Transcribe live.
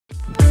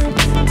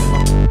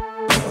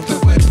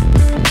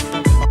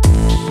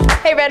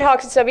Hi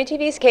Redhawks, it's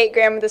WTV's Kate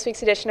Graham with this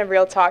week's edition of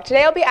Real Talk.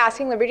 Today I'll be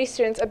asking Liberty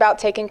students about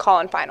taking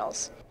Collin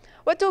finals.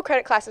 What dual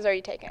credit classes are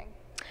you taking?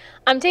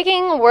 I'm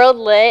taking World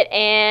Lit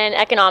and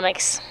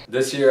Economics.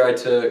 This year I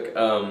took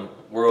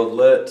World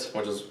Lit,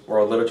 which is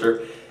World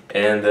Literature,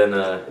 and then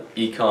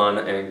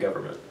Econ and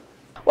Government.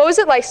 What was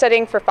it like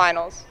studying for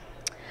finals?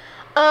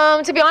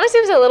 To be honest,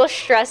 it was a little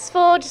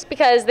stressful just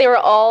because they were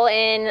all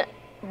in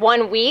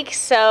 1 week,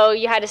 so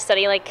you had to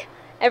study like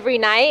every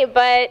night,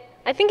 but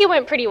I think it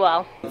went pretty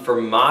well.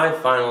 For my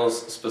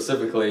finals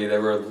specifically, they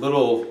were a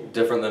little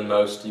different than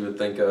most you would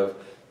think of.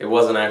 It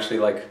wasn't actually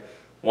like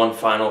one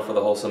final for the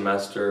whole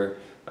semester.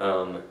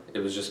 It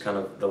was just kind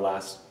of the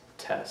last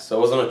test. So it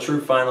wasn't a true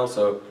final,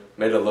 so it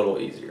made it a little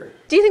easier.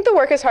 Do you think the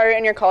work is harder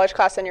in your college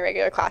class than your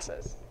regular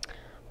classes?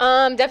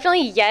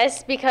 Definitely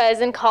yes,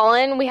 because in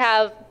Collin we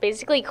have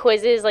basically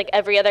quizzes like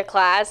every other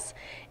class,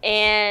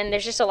 and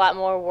there's just a lot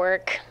more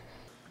work.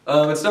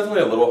 It's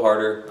definitely a little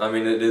harder. I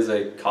mean, it is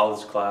a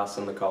college class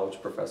and the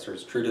college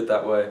professors treat it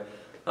that way.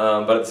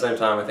 But at the same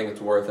time, I think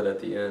it's worth it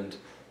at the end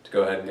to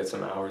go ahead and get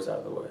some hours out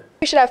of the way.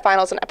 We should have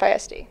finals in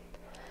FISD.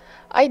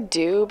 I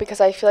do, because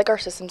I feel like our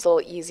system's a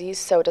little easy,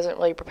 so it doesn't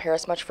really prepare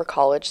us much for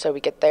college. So we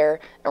get there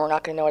and we're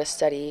not going to know how to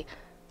study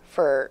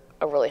for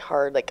a really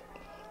hard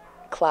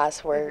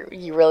class where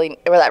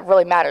that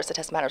really matters. The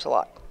test matters a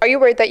lot. Are you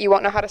worried that you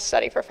won't know how to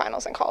study for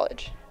finals in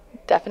college?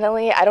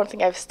 Definitely. I don't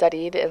think I've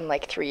studied in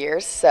like 3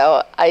 years,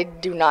 so I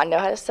do not know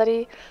how to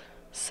study.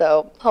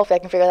 So hopefully I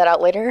can figure that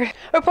out later.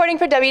 Reporting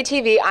for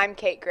WTV, I'm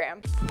Kate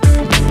Graham.